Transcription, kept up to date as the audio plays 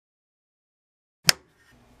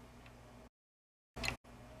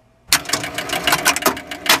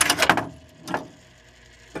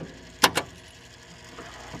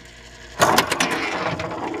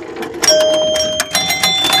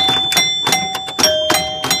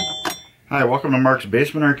Hi, welcome to Mark's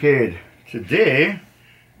Basement Arcade. Today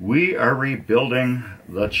we are rebuilding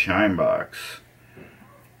the Chime box.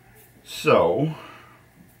 So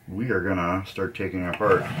we are gonna start taking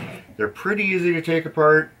apart. They're pretty easy to take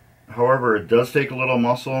apart. However, it does take a little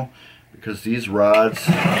muscle because these rods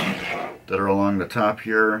that are along the top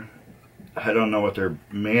here, I don't know what they're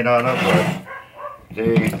made out of, but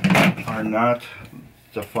they are not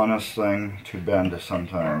the funnest thing to bend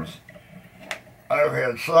sometimes. I've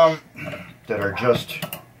had some that are just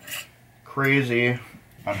crazy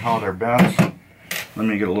on how they're bent. Let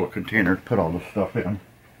me get a little container to put all this stuff in.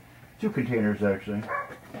 2 containers actually.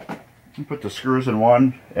 I'll put the screws in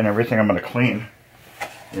one and everything I'm going to clean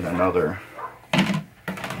in another.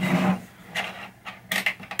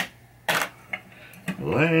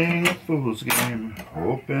 Playing a fool's game,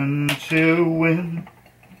 hoping to win.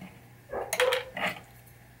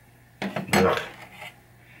 Ugh.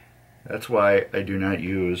 That's why I do not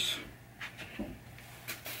use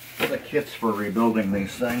the kits for rebuilding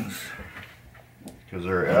these things, because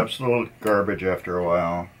they're absolute garbage after a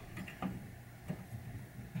while.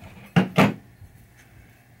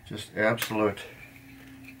 Just absolute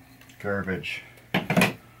garbage.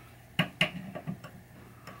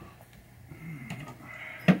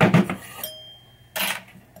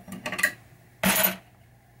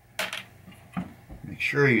 Make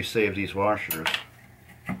sure you save these washers.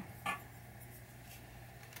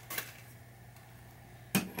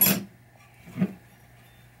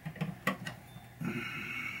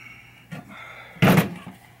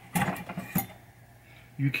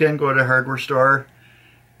 You can go to a hardware store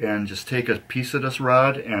and just take a piece of this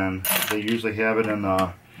rod, and they usually have it in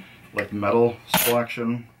like metal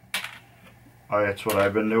selection. That's what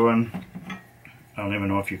I've been doing. I don't even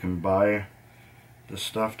know if you can buy this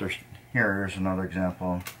stuff. Here's another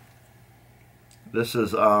example. This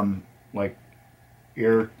is like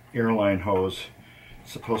airline hose.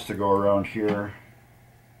 It's supposed to go around here.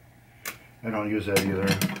 I don't use that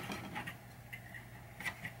either.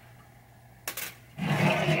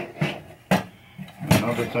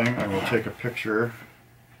 Another thing, I will take a picture of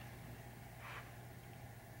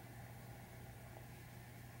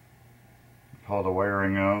how the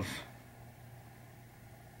wiring is.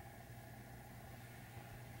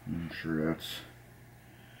 I'm sure that's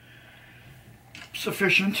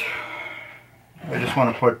sufficient. I just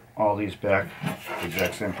want to put all these back the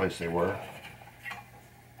exact same place they were.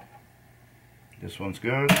 This one's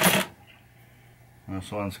good.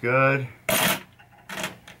 This one's good.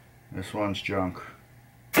 This one's junk.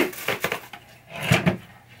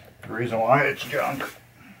 The reason why it's junk,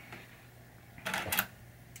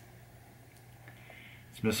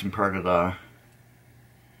 it's missing part of the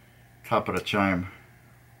top of the chime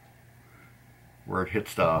where it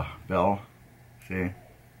hits the bell. See?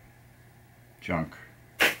 Junk.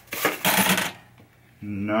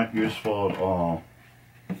 Not useful at all.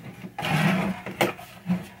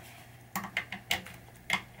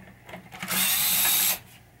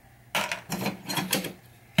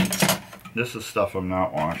 This is stuff I'm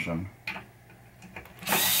not washing.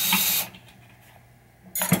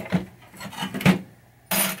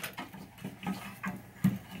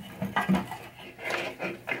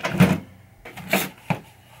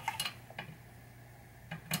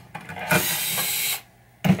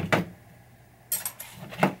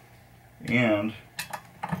 And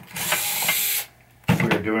we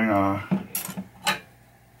are doing a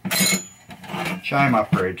chime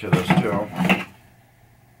upgrade to this too.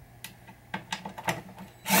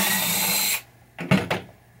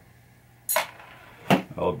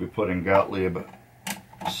 I'll be putting Gottlieb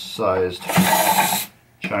sized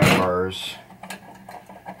chime bars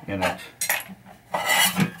in it.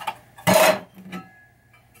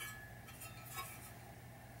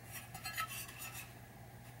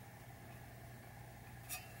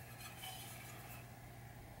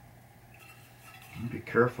 Be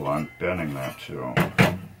careful on bending that too.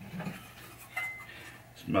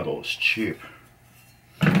 This metal is cheap.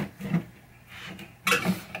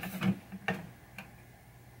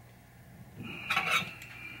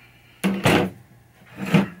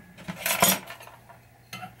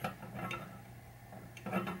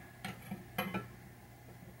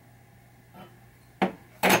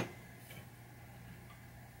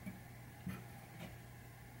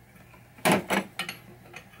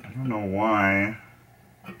 I don't know why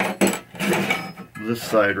this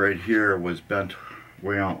side right here was bent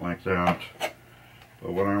way out like that,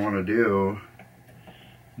 but what I want to do,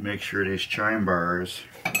 make sure these chime bars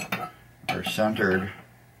are centered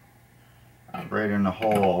right in the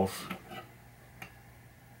holes.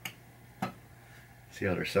 See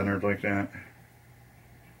how they're centered like that?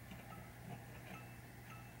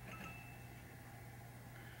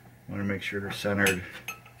 want to make sure they're centered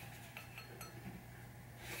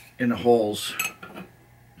in the holes.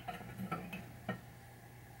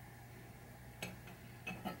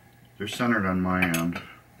 They're centered on my end.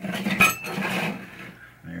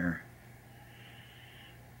 There.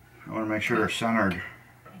 I want to make sure they're centered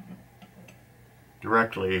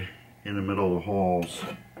directly in the middle of the holes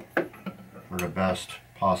for the best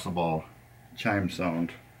possible chime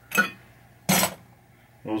sound.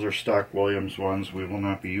 Those are stock Williams ones. We will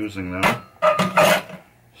not be using them.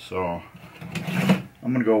 So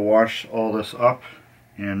I'm going to go wash all this up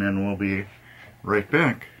and then we'll be right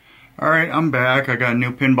back. Alright, I'm back. I got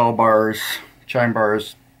new pinball bars, chime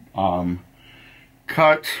bars,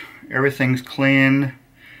 cut. Everything's clean.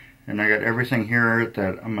 And I got everything here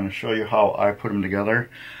that I'm going to show you how I put them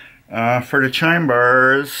together. For the chime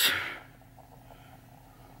bars,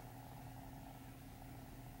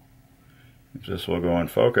 if this will go in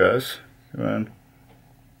focus, come on.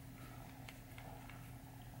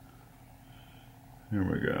 Here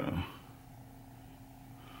we go.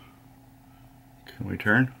 Can we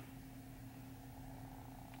turn?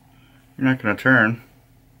 You're not going to turn.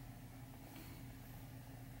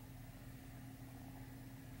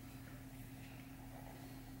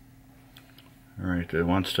 Alright, it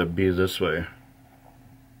wants to be this way.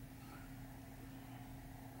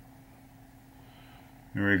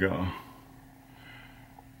 Here we go.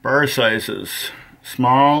 Bar sizes.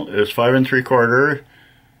 Small is 5 3/4,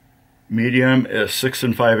 medium is 6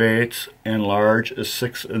 5/8, and large is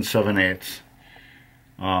 6 7/8.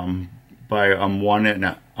 By 1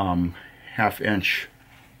 1/2 inch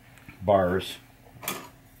bars.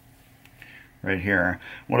 Right here.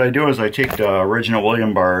 What I do is I take the original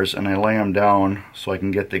William bars and I lay them down so I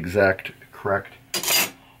can get the exact correct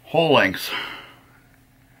hole length.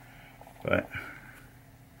 But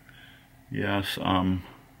yes,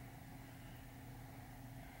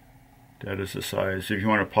 that is the size. If you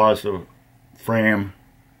want to pause the frame,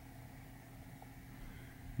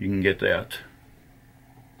 you can get that.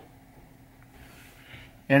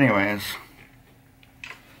 Anyways, so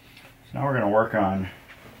now we're going to work on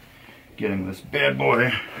getting this bad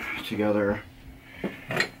boy together.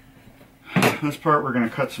 This part we're going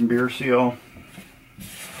to cut some beer seal.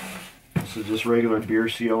 This is just regular beer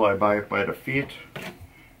seal. I buy it by the feet.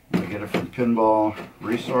 I get it from Pinball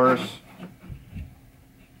Resource.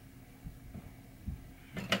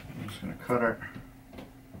 I'm just going to cut it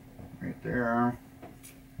right there.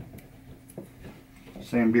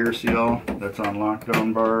 Same beer seal that's on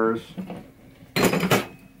lockdown bars.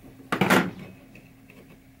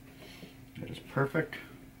 That is perfect.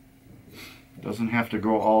 Doesn't have to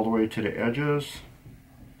go all the way to the edges.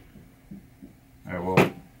 I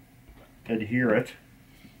will adhere it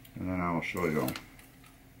and then I will show you.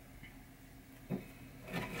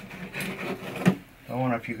 I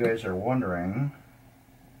wonder if you guys are wondering,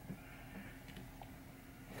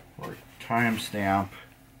 for timestamp,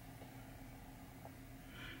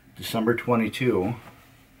 December 22,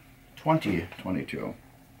 2022.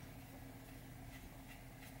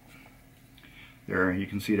 There, you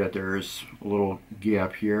can see that there's a little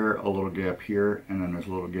gap here, a little gap here, and then there's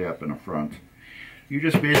a little gap in the front. You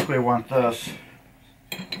just basically want this,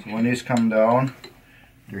 so when these come down,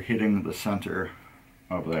 they're hitting the center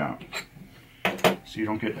of that. So you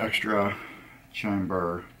don't get extra chime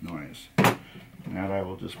bar noise. And that I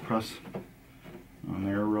will just press on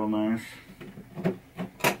there real nice.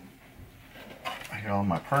 I got all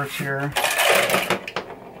my parts here.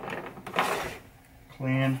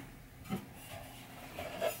 Clean.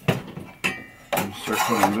 And start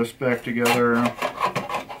putting this back together.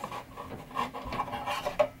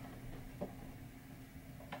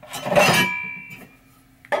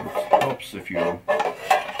 It helps if you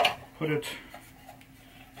put it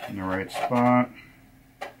in the right spot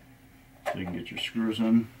so you can get your screws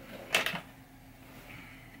in.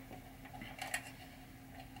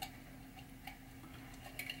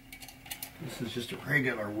 This is just a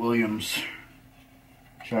regular Williams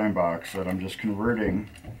chime box that I'm just converting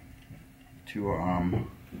to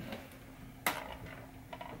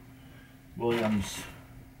Williams,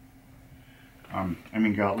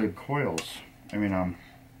 Gottlieb coils.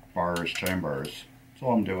 Bars, chime bars. That's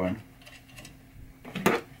all I'm doing.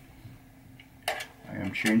 I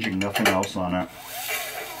am changing nothing else on it,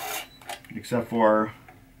 except for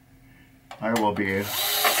I will be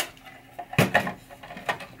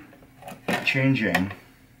changing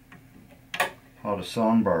how the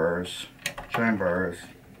sound bars, chime bars,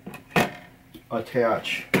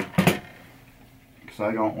 attach, because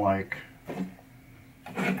I don't like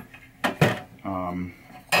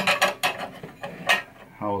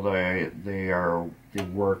how they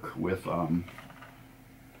work with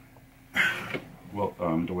well,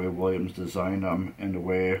 the way Williams designed them and the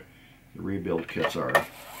way the rebuild kits are.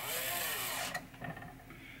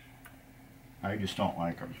 I just don't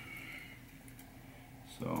like them.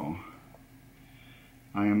 So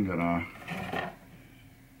I am gonna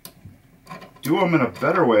do them in a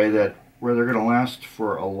better way, that where they're gonna last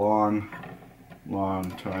for a long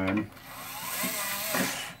time.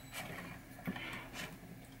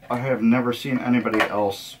 I have never seen anybody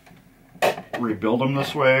else rebuild them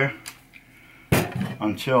this way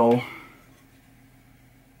until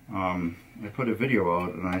I put a video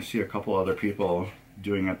out and I see a couple other people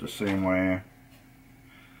doing it the same way.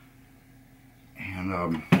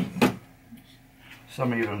 And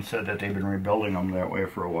some even said that they've been rebuilding them that way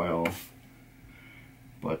for a while,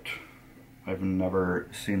 but I've never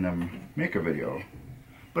seen them make a video.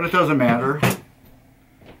 But it doesn't matter.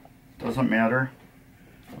 Doesn't matter.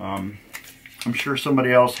 I'm sure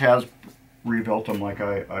somebody else has rebuilt them like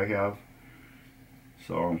I have.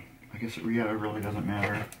 So I guess it really doesn't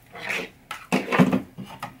matter.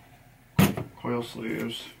 Coil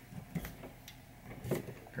sleeves.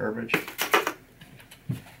 Garbage.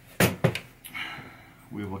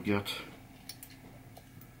 We will get,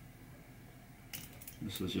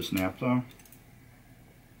 this is just naphtha.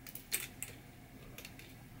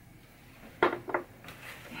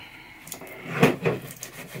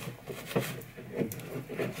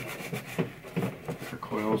 The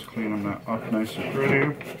coils, clean them up nice and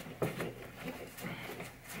pretty.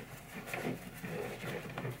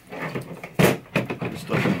 This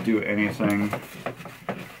doesn't do anything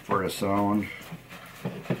for the sound.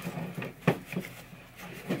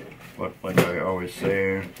 But like I always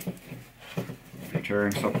say, if you're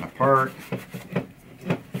tearing something apart,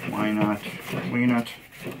 why not clean it,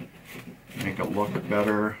 make it look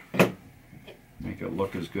better, make it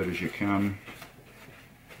look as good as you can.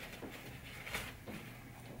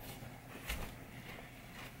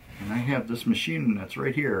 And I have this machine that's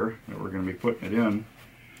right here that we're going to be putting it in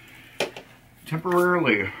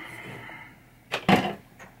temporarily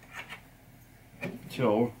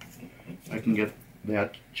until I can get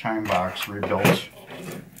that chime box rebuilt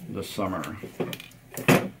this summer.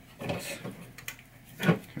 It's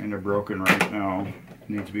kind of broken right now. It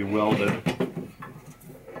needs to be welded.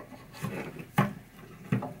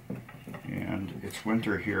 And it's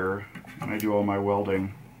winter here, and I do all my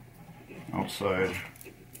welding outside.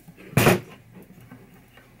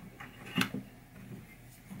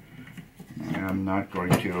 And I'm not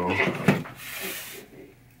going to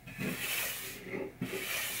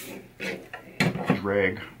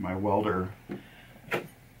drag my welder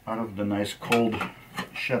out of the nice cold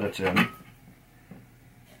shed it's in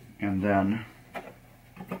and then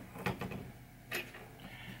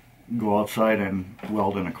go outside and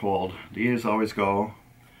weld in a cold. These always go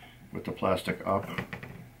with the plastic up,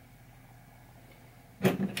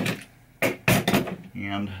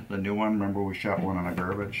 and the new one, remember we shot one in a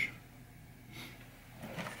garbage.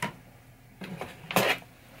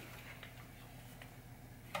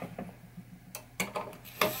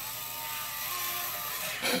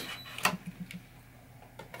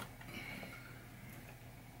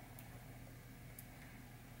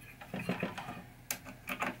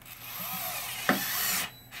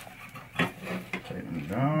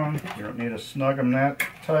 Down. You don't need to snug them that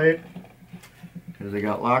tight because they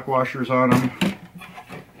got lock washers on them.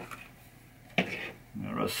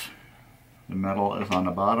 Notice the metal is on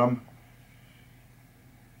the bottom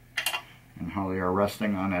and how they are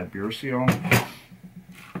resting on that beer seal.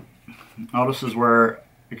 Now this is where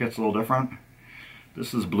it gets a little different.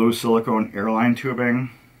 This is blue silicone airline tubing.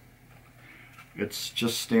 It's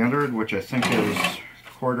just standard, which I think is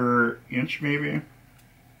 1/4 inch maybe.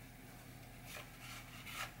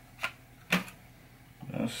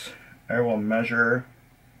 This, I will measure.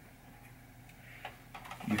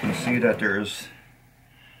 You can see that there's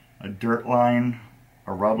a dirt line,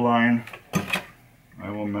 a rub line. I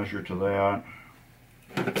will measure to that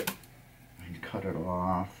and cut it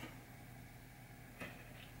off.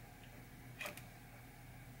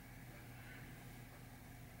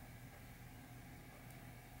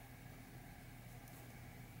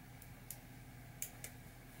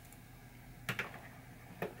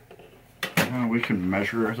 We can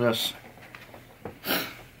measure this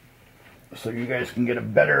so you guys can get a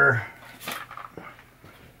better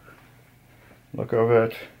look of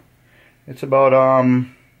it. It's about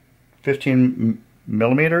 15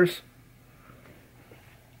 millimeters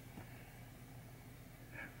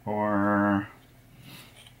or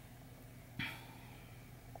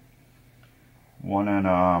 1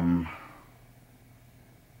 and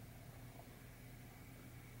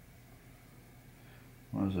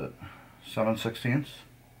what is it? 7/16.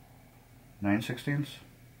 9/16.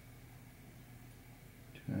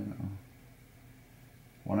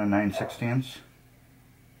 1 9/16.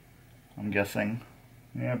 I'm guessing.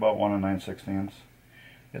 Yeah, about 1 9/16.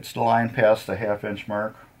 It's the line past the 1/2 inch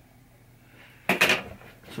mark.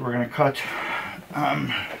 So we're going to cut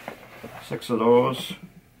 6 of those.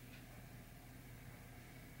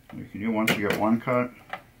 You can do, once you get one cut,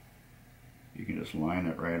 you can just line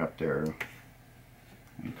it right up there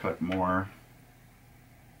and cut more.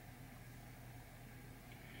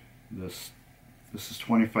 This is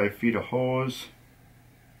 25 feet of hose.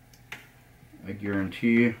 I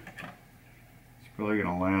guarantee it's probably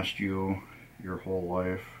going to last you your whole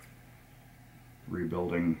life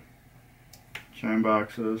rebuilding chime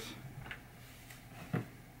boxes. So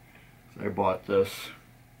I bought this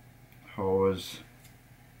hose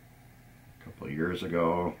a couple of years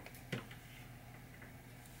ago,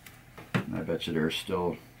 and I bet you there's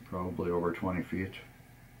still probably over 20 feet.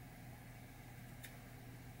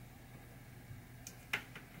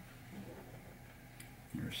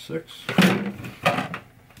 There's 6.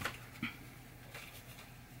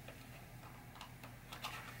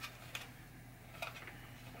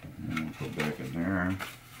 And we'll go back in there.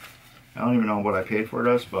 I don't even know what I paid for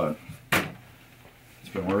this, but it's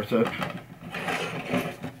been worth it.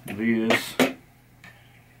 These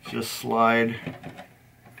just slide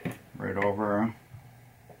right over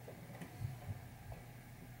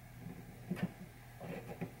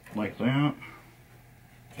like that.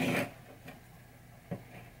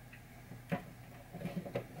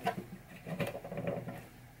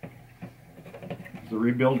 The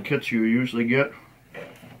rebuild kits you usually get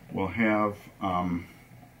will have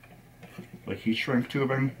like heat shrink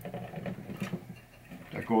tubing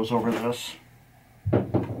that goes over this.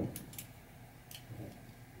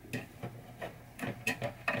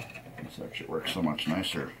 This actually works so much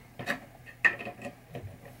nicer.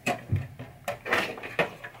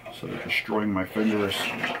 So they're destroying my fingers.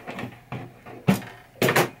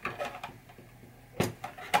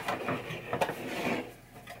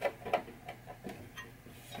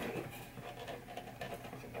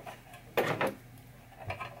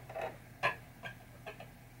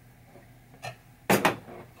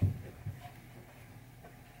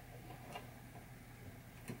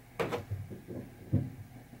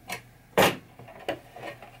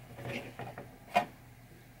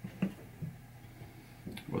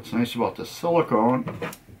 What's nice about the silicone,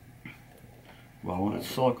 well, when it's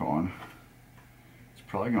silicone, it's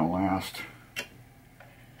probably going to last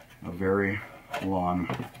a very long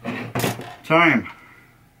time.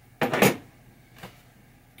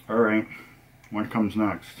 Alright, what comes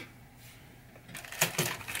next?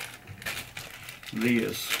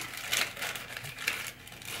 These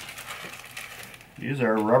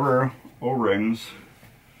are rubber O-rings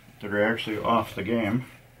that are actually off the game.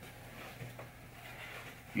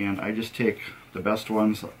 And I just take the best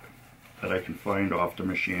ones that I can find off the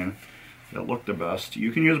machine that look the best.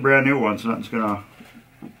 You can use brand new ones, nothing's gonna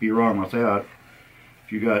be wrong with that.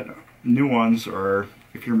 If you got new ones, or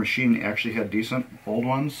if your machine actually had decent old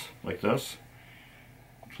ones like this,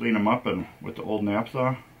 clean them up and with the old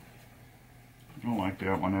naphtha. I don't like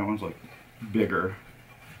that one, that one's like bigger.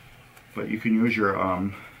 But you can use your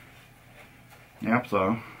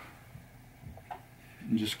naphtha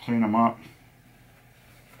and just clean them up.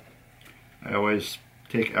 I always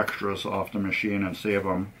take extras off the machine and save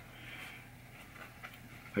them.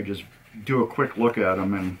 I just do a quick look at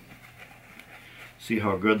them and see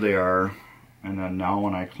how good they are, and then now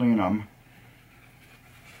when I clean them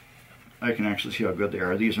I can actually see how good they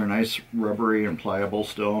are. These are nice, rubbery and pliable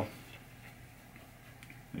still.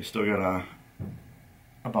 They still got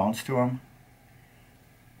a bounce to them.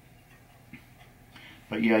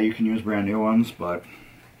 But yeah, you can use brand new ones, but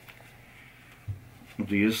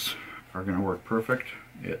these are going to work perfect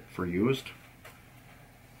for used.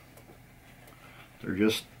 They're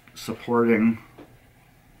just supporting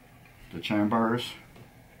the chime bars.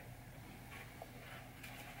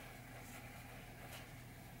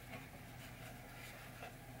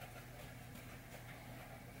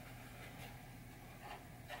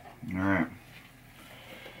 Alright.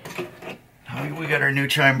 Now we got our new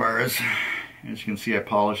chime bars. As you can see, I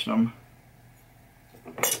polished them.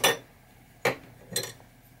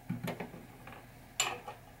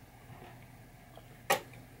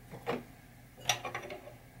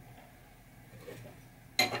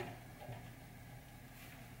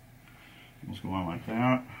 Let's go on like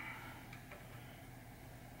that.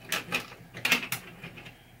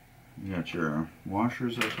 You got your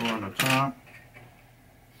washers that go on the top.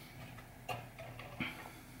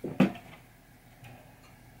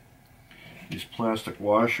 These plastic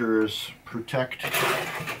washers protect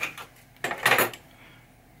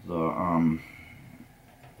the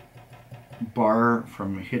bar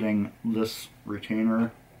from hitting this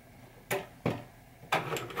retainer.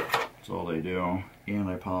 That's all they do. And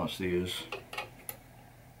I polish these.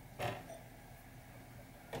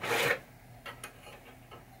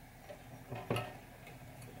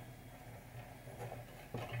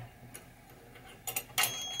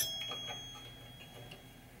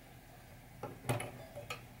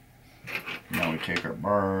 Now we take our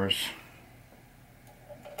bars,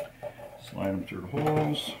 slide them through the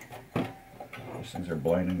holes. These things are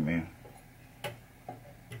blinding me.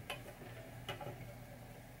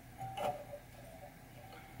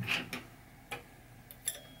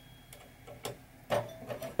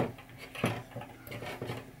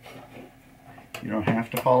 You don't have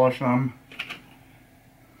to polish them.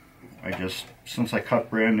 Since I cut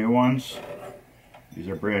brand new ones, these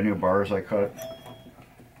are brand new bars I cut,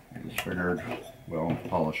 I just figured, well,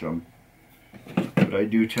 polish them. But I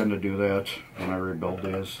do tend to do that when I rebuild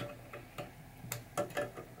these.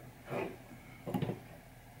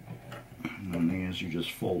 And then these you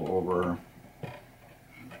just fold over.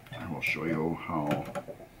 I will show you how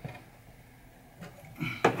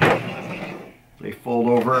they fold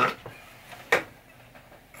over.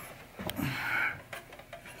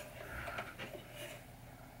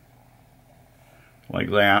 Like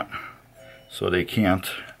that, so they can't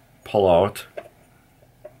pull out.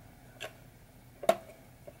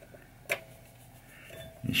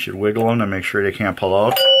 You should wiggle them to make sure they can't pull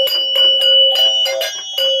out.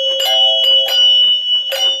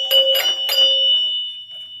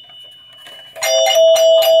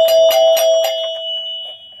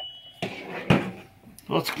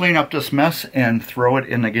 Let's clean up this mess and throw it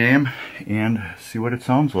in the game and see what it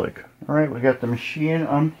sounds like. Alright, we got the machine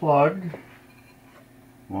unplugged.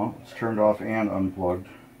 Well, it's turned off and unplugged.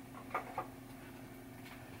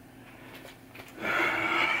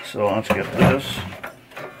 So let's get this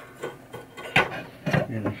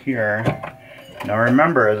in here. Now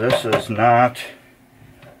remember, this is not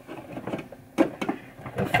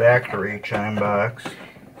the factory chime box.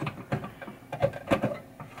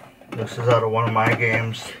 This is out of one of my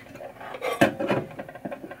games.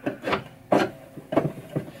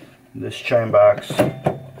 This chime box,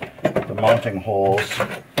 the mounting holes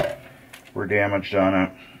were damaged on it.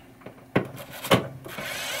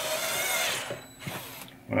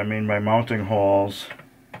 What I mean by mounting holes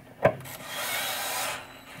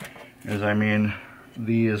is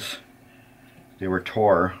these, they were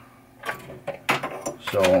tore.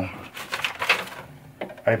 So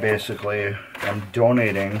I basically am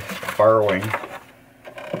borrowing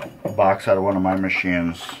a box out of one of my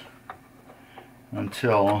machines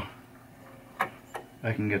until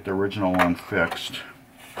I can get the original one fixed.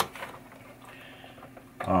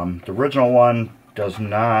 The original one does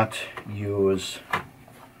not use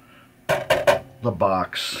the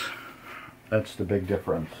box. That's the big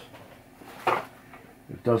difference.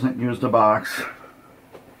 It doesn't use the box.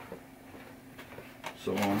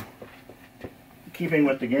 So, keeping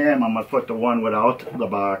with the game, I'm going to put the one without the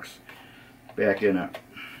box back in it.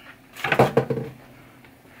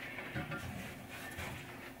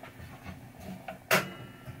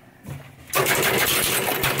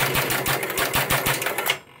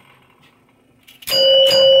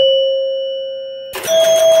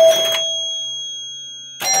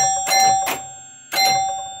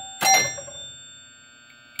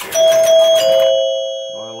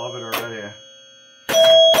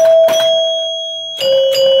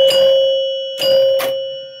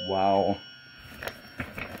 Wow.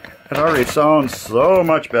 It already sounds so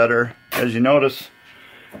much better. As you notice,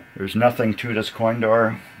 there's nothing to this coin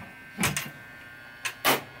door.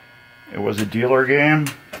 It was a dealer game.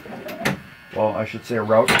 Well, I should say a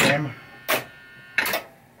route game.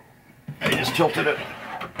 I just tilted it.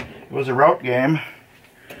 It was a route game.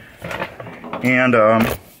 And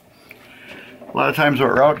a lot of times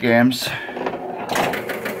with route games,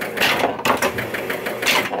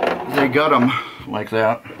 they gut them like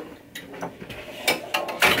that.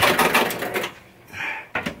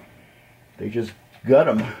 They just gut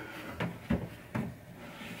them. At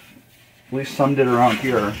least some did around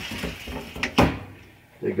here.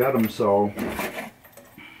 They gut them so,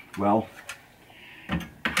 well,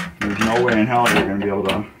 there's no way in hell you're going to be able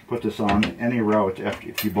to put this on any route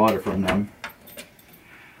if you bought it from them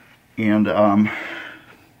and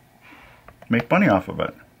make money off of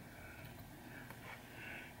it.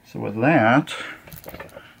 So with that,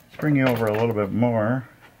 let's bring you over a little bit more.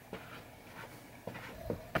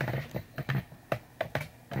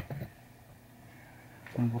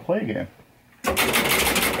 And we'll play a game.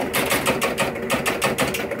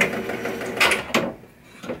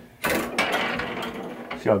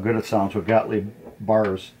 See how good it sounds with Gottlieb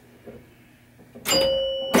bars.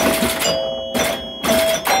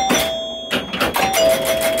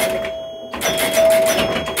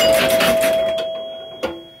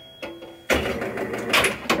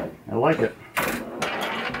 I like it.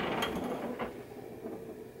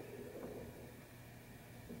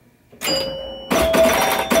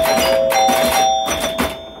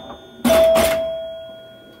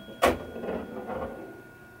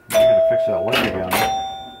 Fix that light again.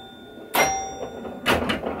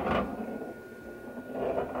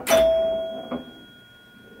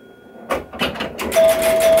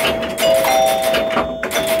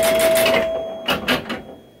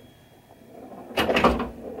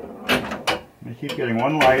 I keep getting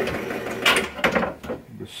one light,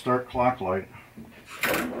 the start clock light.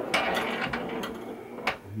 I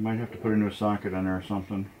might have to put a new socket in there or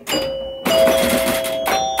something.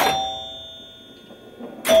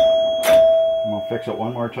 I'll fix it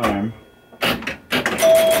one more time.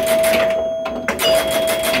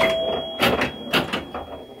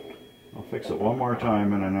 I'll fix it one more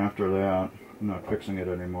time, and then after that, I'm not fixing it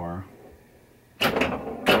anymore.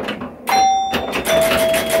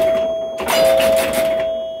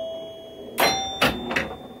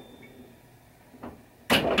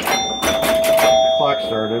 Clock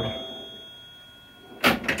started.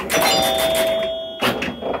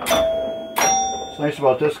 What's nice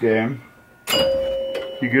about this game,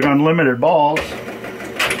 you get unlimited balls.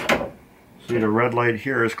 See, the red light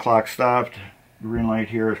here is clock stopped, green light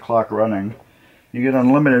here is clock running. You get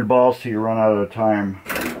unlimited balls till you run out of time.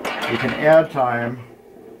 You can add time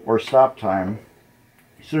or stop time.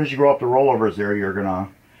 As soon as you go up the rollovers there, you're gonna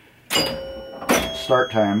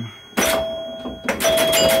start time.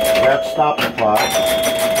 That stops the clock.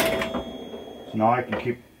 So now I can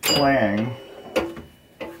keep playing.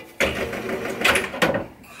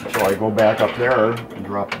 So I go back up there and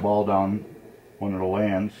drop the ball down when it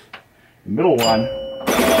lands. The middle one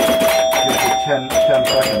gives you 10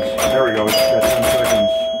 seconds. There we go, it's got 10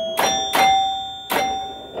 seconds.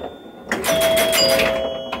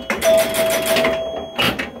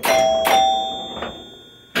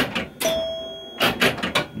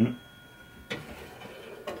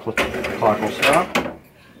 The clock will stop.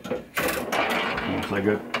 Once I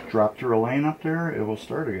get dropped through a lane up there, it will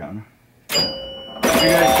start again. What do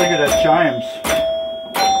you guys think of that Chimes?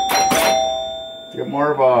 Get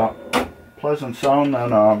more of a pleasant sound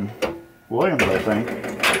than Williams, I think.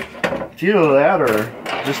 It's either that or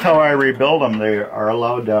just how I rebuild them, they are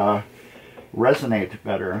allowed to resonate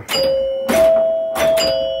better.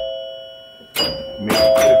 Maybe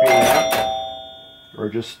it could be that, or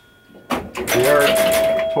just they are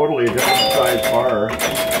totally a different size bar.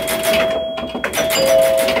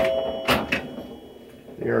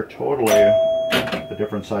 They are totally a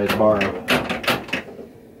different size bar.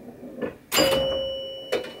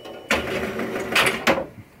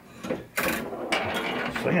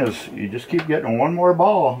 The thing is, you just keep getting one more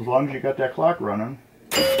ball as long as you got that clock running.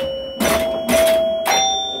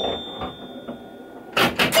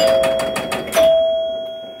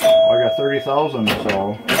 Well, I got 30,000,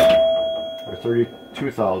 so, or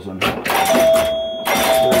 32,000. So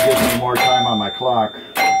that gives me more time on my clock.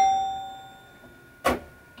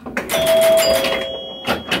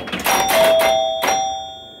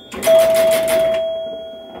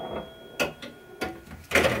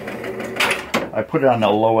 I put it on the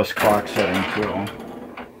lowest clock setting too.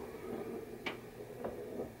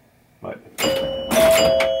 But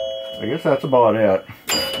I guess that's about it.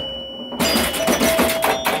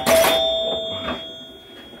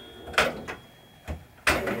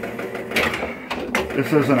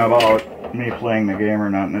 This isn't about me playing the game or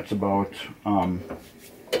nothing, it's about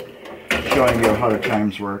showing you how the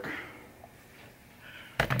chimes work.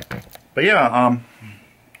 But yeah,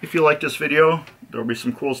 if you like this video, there'll be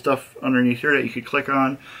some cool stuff underneath here that you could click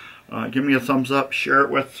on. Give me a thumbs up, share it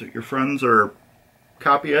with your friends, or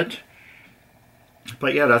copy it.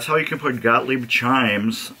 But yeah, that's how you can put Gottlieb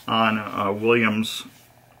chimes on a Williams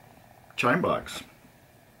chime box.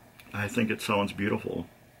 I think it sounds beautiful.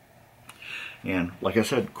 And like I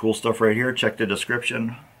said, cool stuff right here. Check the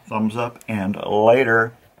description. Thumbs up, and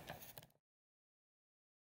later.